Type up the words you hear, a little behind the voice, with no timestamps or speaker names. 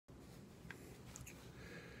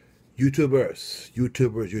YouTubers.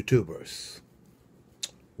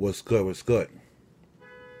 What's good? What's good?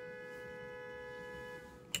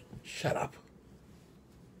 Shut up.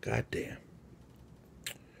 God damn.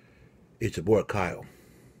 It's your boy Kyle.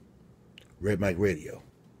 Red Mike Radio.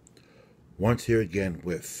 Once here again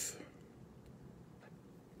with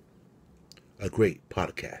a great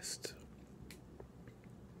podcast.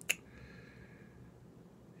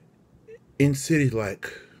 In cities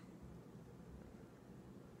like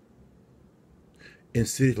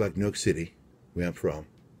New York City, where I'm from,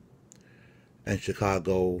 and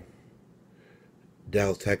Chicago,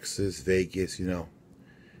 Dallas, Texas, Vegas,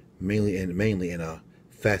 mainly in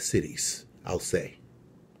fast cities, I'll say.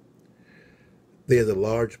 There's a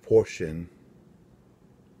large portion,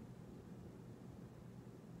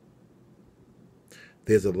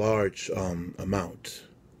 amount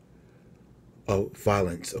of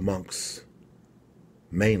violence amongst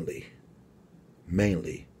mainly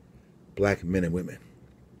black men and women.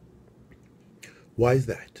 Why is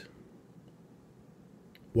that?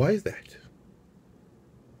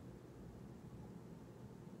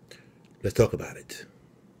 Let's talk about it.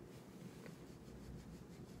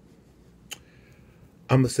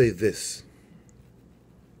 I'm going to say this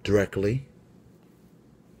directly,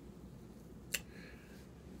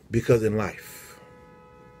 because in life,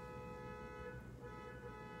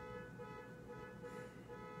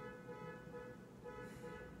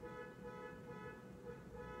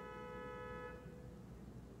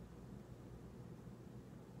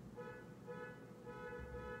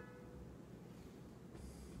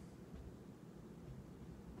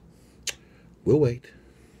 we'll wait.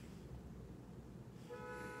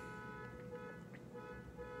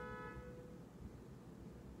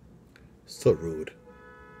 So rude.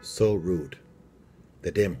 So rude.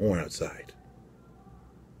 That damn horn outside.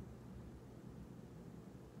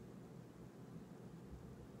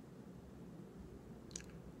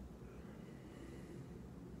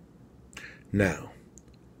 Now,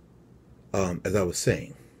 as I was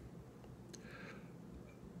saying,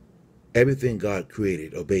 everything God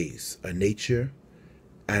created obeys a nature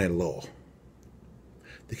and a law.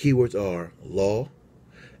 The key words are law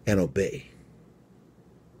and obey.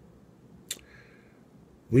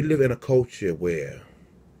 We live in a culture where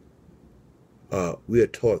we are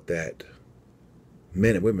taught that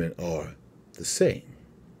men and women are the same.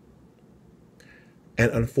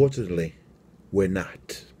 And unfortunately, we're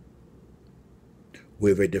not.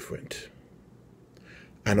 We're very different.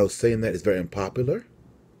 I know saying that is very unpopular.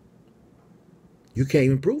 You can't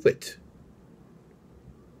even prove it.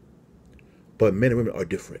 But men and women are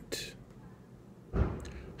different.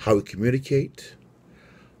 How we communicate,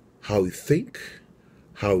 how we think,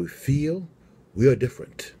 how we feel, we are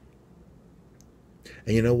different.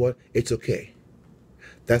 And you know what? It's okay.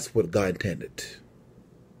 That's what God intended.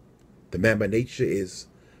 The man by nature is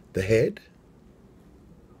the head,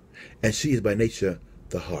 and she is by nature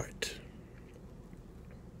the heart.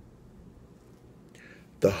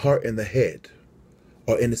 The heart and the head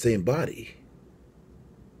are in the same body,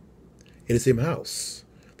 in the same house,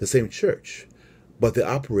 the same church, but they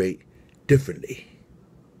operate differently.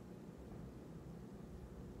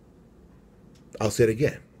 I'll say it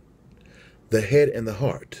again. The head and the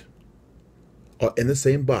heart are in the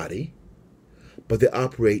same body, but they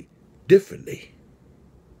operate differently.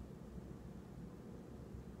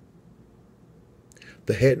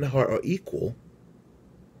 The head and the heart are equal,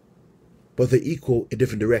 but they're equal in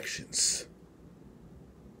different directions.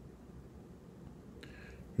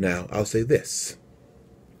 Now, I'll say this.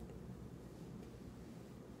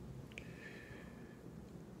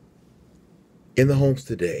 In the homes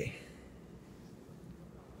today,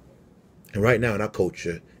 and right now in our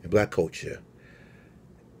culture, in black culture,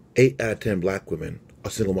 8 out of 10 black women are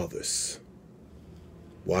single mothers.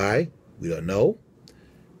 Why? We don't know.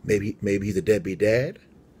 Maybe he's a deadbeat dad.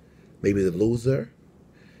 Maybe he's a loser.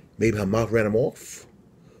 Maybe her mouth ran him off.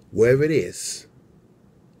 Wherever it is,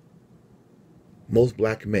 most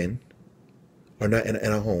black men are not in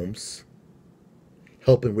our homes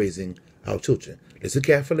helping raising our children. Listen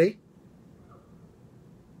carefully.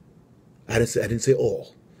 I didn't say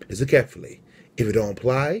all. Listen carefully. If it don't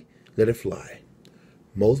apply, let it fly.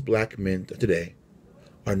 Most black men today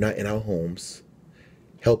are not in our homes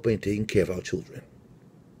helping taking care of our children.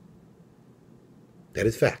 That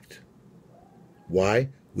is fact. Why?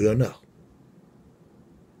 We don't know.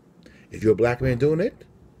 If you're a black man doing it,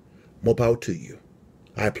 more power to you.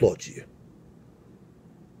 I applaud you.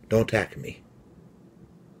 Don't attack me.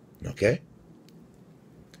 Okay?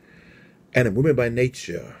 And women by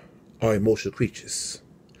nature are emotional creatures.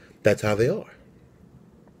 That's how they are.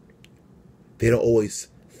 They don't always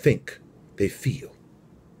think, they feel.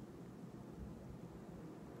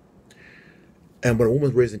 And when a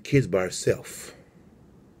woman's raising kids by herself,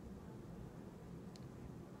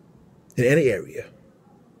 in any area,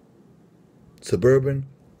 suburban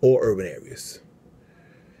or urban areas,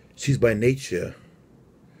 she's by nature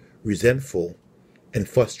resentful and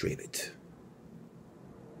frustrated.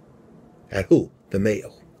 At who? The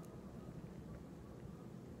male.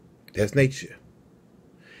 That's nature.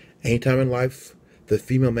 Anytime in life the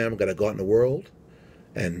female man got to go out in the world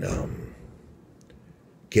and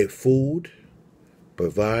get food,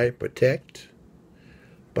 provide, protect,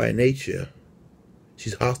 by nature,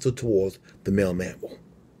 she's hostile towards the male mammal.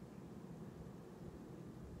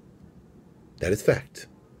 That is fact.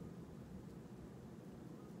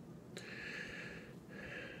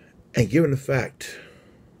 And given the fact,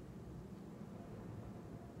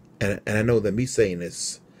 and I know that me saying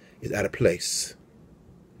this is out of place,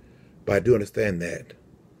 but I do understand that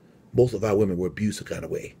most of our women were abused a kind of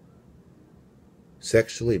way.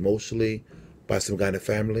 Sexually, emotionally, by some kind of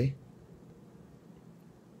family.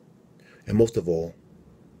 And most of all,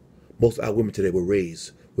 most of our women today were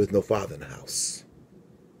raised with no father in the house.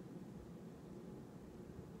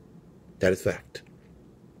 That is fact.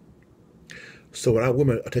 So when our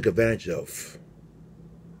women are taken advantage of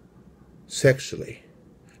sexually,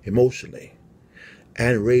 emotionally,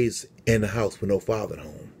 and raised in the house with no father at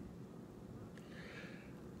home,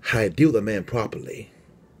 how to deal with a man properly,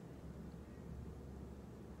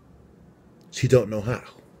 she don't know how.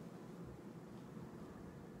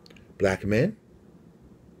 Black men,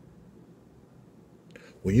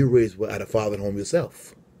 when you're raised without a father at home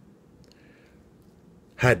yourself,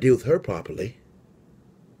 how to deal with her properly,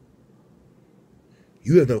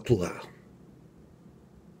 you have no clue how.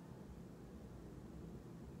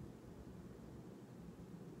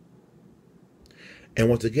 And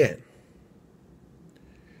once again,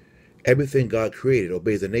 everything God created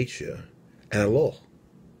obeys a nature and a law.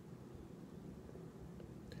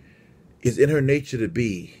 It's in her nature to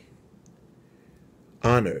be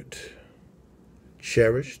honored,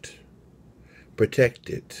 cherished,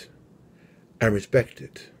 protected, and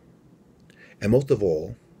respected. And most of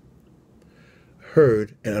all,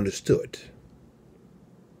 heard and understood.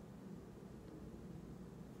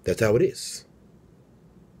 That's how it is.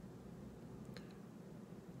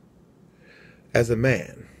 As a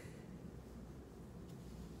man,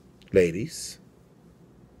 ladies,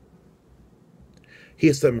 he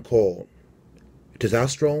has something called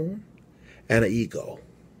testosterone and an ego.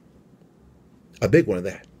 A big one of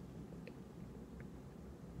that.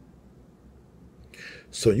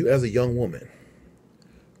 So you as a young woman,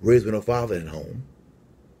 raised with no father at home,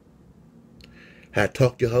 had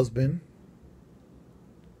talked to your husband,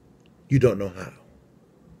 you don't know how.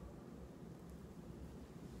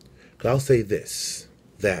 I'll say this,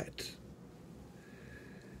 that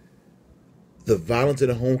the violence in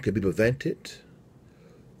the home can be prevented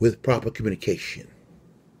with proper communication.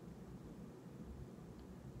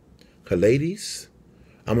 Ladies,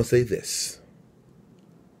 I'm going to say this,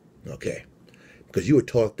 okay? Because you were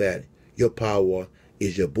taught that your power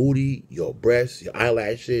is your booty, your breasts, your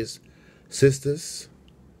eyelashes. Sisters,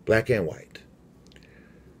 black and white,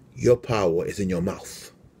 your power is in your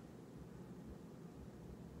mouth.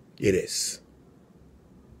 It is.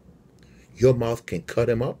 Your mouth can cut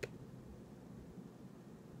him up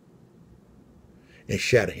and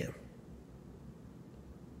shatter him.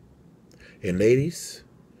 And ladies,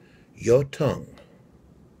 your tongue,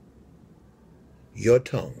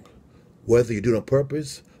 whether you do it on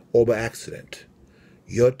purpose or by accident,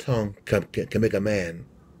 your tongue can make a man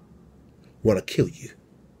want to kill you.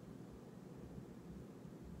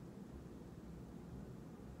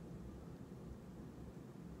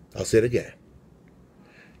 I'll say it again.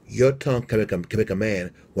 Your tongue can make a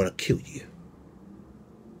man want to kill you.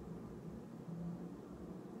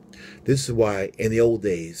 This is why in the old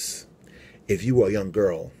days, if you were a young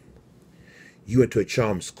girl, you went to a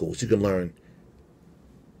charm school so you can learn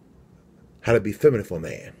how to be feminine for a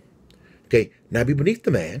man. Okay, not be beneath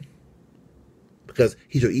the man, because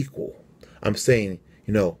he's your equal. I'm saying,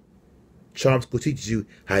 charm school teaches you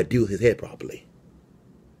how to deal with his head properly.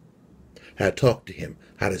 How to talk to him,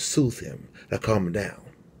 how to soothe him, how to calm him down.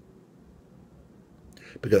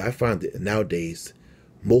 Because I find that nowadays,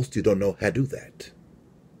 most of you don't know how to do that.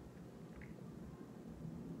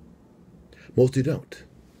 Most of you don't.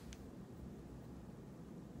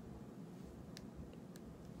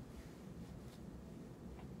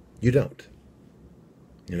 You don't.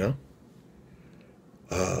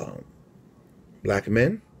 Black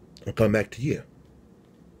men, I'm coming back to you.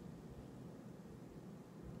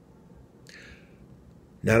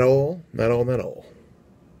 Not all.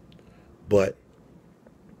 But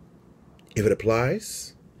if it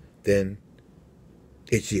applies, then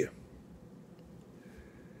It's you.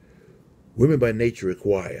 Women by nature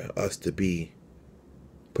require us to be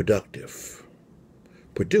productive,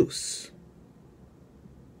 produce,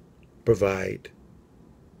 provide,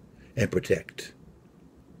 and protect,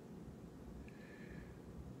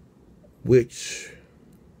 which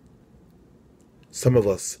some of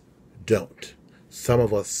us don't. Some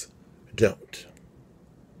of us don't.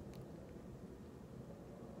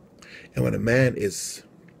 And when a man is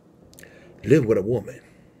living with a woman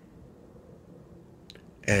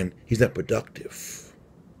and he's not productive,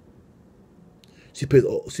 she pays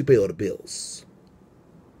all the bills.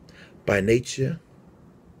 By nature,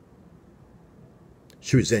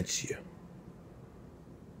 she resents you.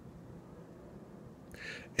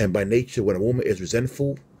 And by nature, when a woman is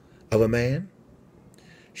resentful of a man,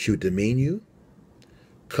 she would demean you,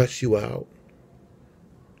 cuss you out,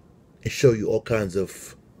 and show you all kinds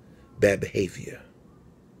of bad behavior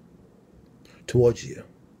towards you.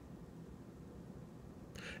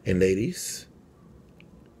 And ladies,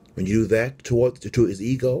 when you do that to his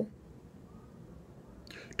ego,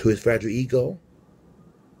 to his fragile ego,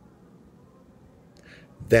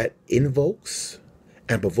 that invokes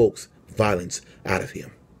and provokes violence out of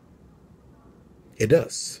him. It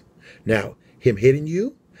does. Now, him hitting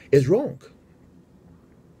you is wrong.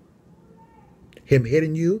 Him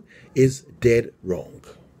hitting you is dead wrong.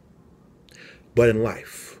 But in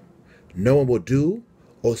life, no one will do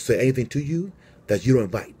or say anything to you that you don't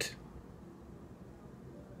invite.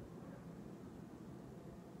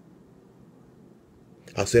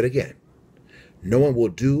 I'll say it again. No one will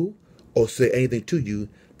do or say anything to you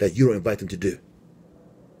that you don't invite them to do.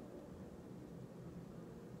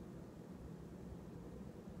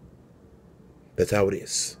 That's how it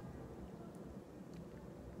is.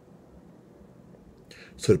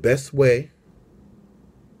 So the best way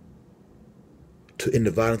to end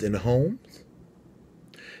the violence in the home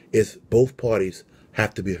is both parties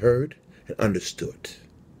have to be heard and understood.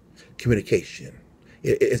 Communication.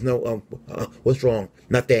 It's no, what's wrong?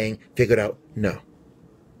 Nothing. Figure it out. No.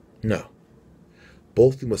 No.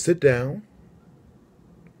 Both of you must sit down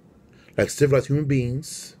like civilized human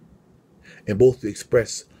beings and both of you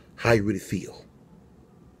express how you really feel.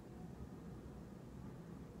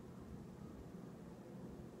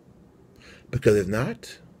 Because if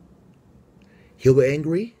not, he'll be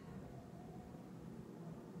angry,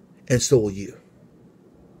 and so will you.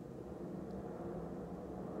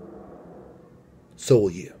 So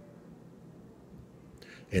will you.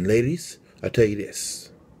 And ladies, I'll tell you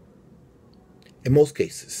this. In most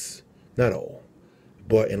cases, not all,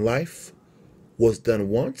 but in life, what's done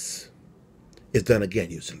once is done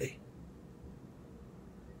again usually.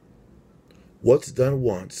 What's done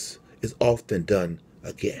once is often done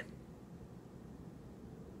again.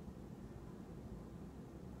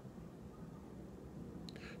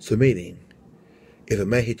 So meaning, if a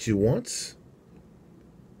man hits you once,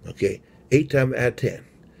 okay, 8 times out of 10,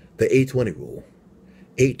 the 8-20 rule,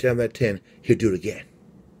 8 times out of 10, he'll do it again.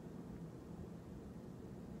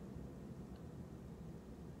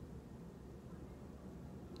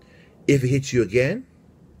 If he hits you again,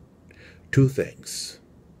 2 things.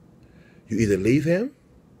 You either leave him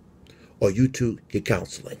or you two get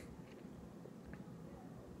counseling.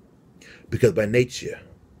 Because by nature,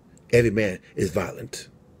 every man is violent.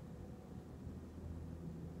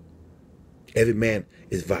 Every man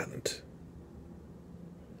is violent.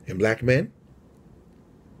 And black men,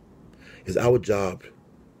 it's our job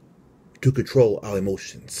to control our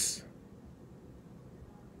emotions.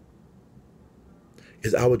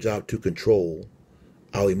 It's our job to control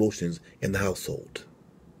our emotions in the household.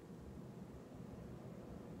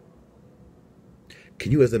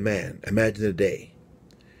 Can you as a man imagine a day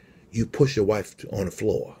you push your wife on the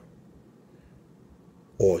floor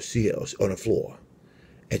or she on the floor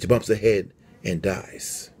and she bumps her head and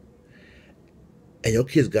dies, and your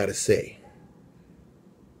kids gotta say,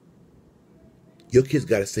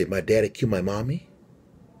 my daddy killed my mommy?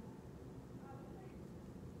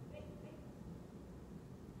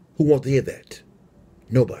 Who wants to hear that?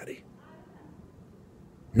 Nobody.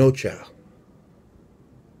 No child.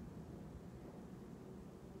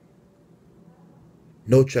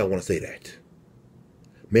 No child want to say that.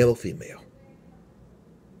 Male or female.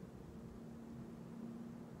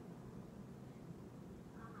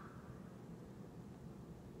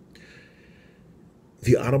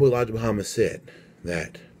 The Honorable Elijah Muhammad said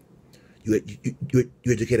that you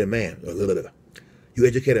educate a man. You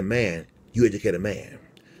educate a man, you educate a man.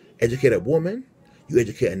 Educate a woman, you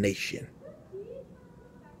educate a nation.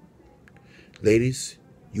 Ladies,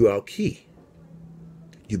 you are our key.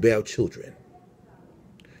 You bear children.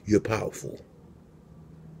 You're powerful.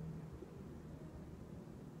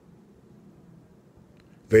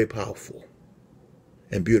 very powerful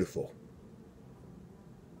and beautiful.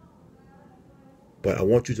 But I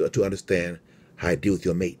want you to understand how to deal with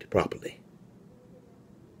your mate properly.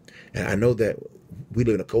 And I know that we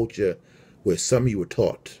live in a culture where some of you were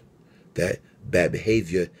taught that bad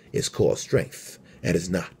behavior is called strength, and it's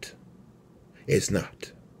not. It's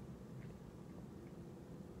not.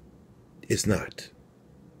 It's not.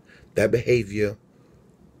 That behavior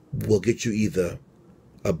will get you either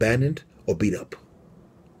abandoned or beat up.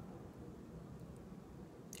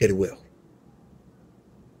 It will.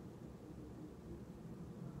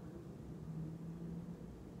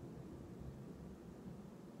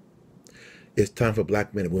 It's time for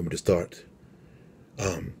black men and women to start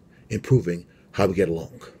improving how we get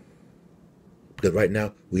along. Because right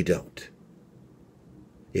now, we don't.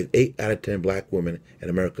 If 8 out of 10 black women in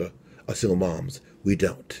America are single moms, we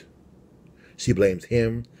don't. She blames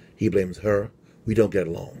him, he blames her. We don't get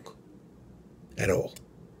along at all.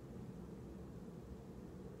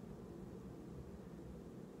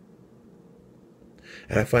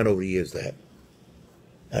 And I find over the years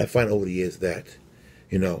that,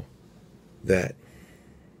 you know, that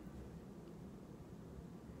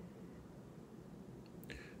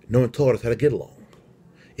no one taught us how to get along.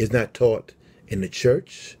 It's not taught in the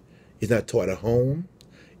church. It's not taught at home.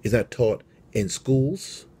 It's not taught in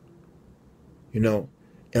schools. And on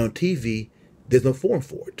TV, there's no forum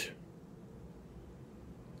for it.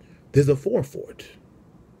 There's no forum for it.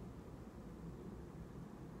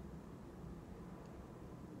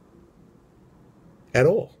 At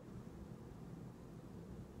all.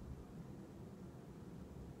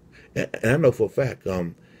 And I know for a fact,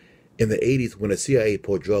 in the 80s, when the CIA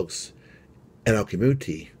poured drugs in our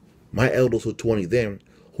community, my elders who were 20 then,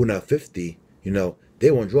 who are now 50,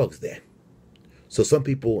 they were on drugs then. So some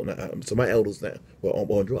people, so my elders now were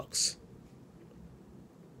on drugs.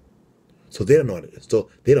 So they don't know it. So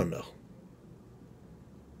they don't know.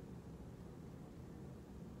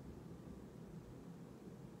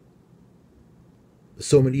 For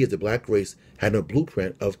so many years, the black race had no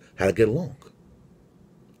blueprint of how to get along.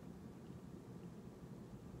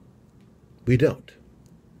 We don't.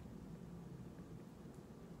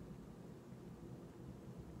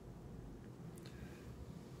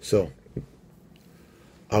 So,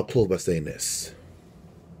 I'll close by saying this.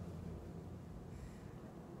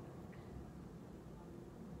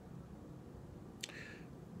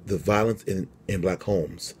 The violence in black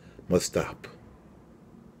homes must stop.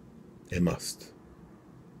 It must.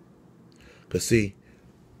 Because see,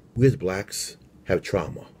 we as blacks have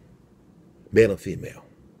trauma, male and female.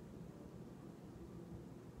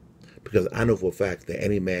 Because I know for a fact that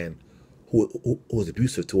any man who was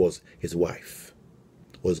abusive towards his wife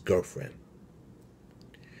or his girlfriend,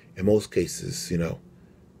 in most cases, he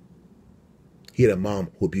had a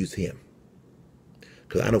mom who abused him.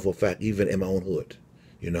 Because I know for a fact, even in my own hood,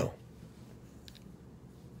 in the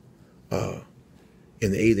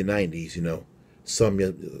 80s and 90s, some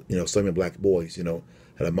young black boys, had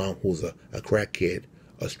a mom who was a crack kid,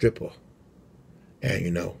 a stripper,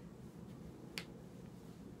 and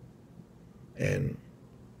and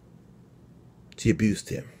she abused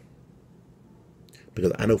him.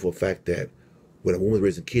 Because I know for a fact that when a woman's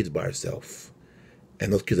raising kids by herself,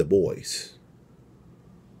 and those kids are boys,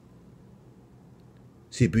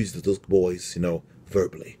 she abuses those boys,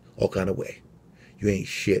 verbally, all kind of way. You ain't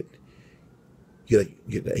shit. You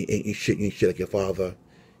ain't shit like your father.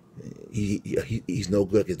 He's no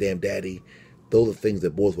good like his damn daddy. Those are things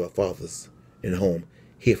that boys with fathers in the home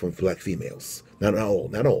hear from black females. Not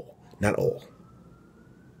all.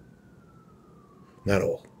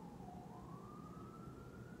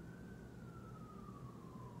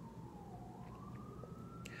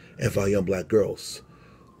 And for our young black girls,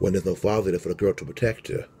 when there's no father there for the girl to protect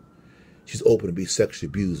her, she's open to be sexually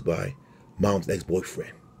abused by mom's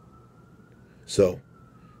ex-boyfriend. So,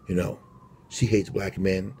 she hates black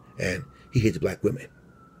men and he hates black women.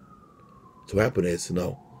 So what happened is,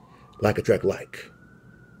 like attract like.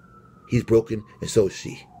 He's broken and so is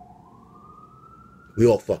she. We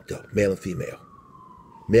all fucked up, male and female.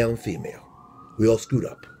 Male and female. We all screwed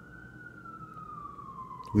up.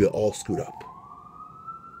 We are all screwed up.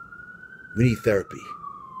 We need therapy.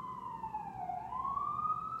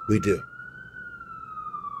 We do.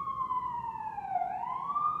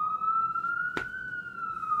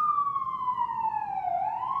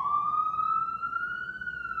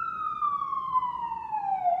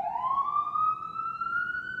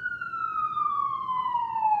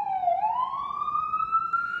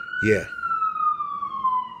 Yeah.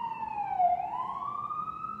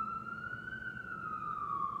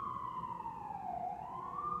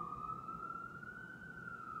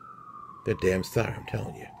 They're damn sorry, I'm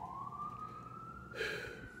telling you.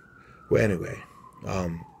 Well, anyway,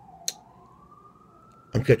 I'll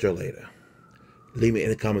catch y'all later. Leave me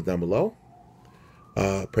any comments down below.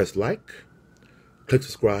 Press like. Click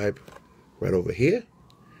subscribe right over here.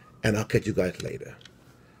 And I'll catch you guys later.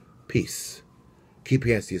 Peace. Keep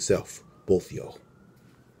your hands to yourself, both of y'all.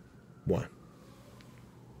 One.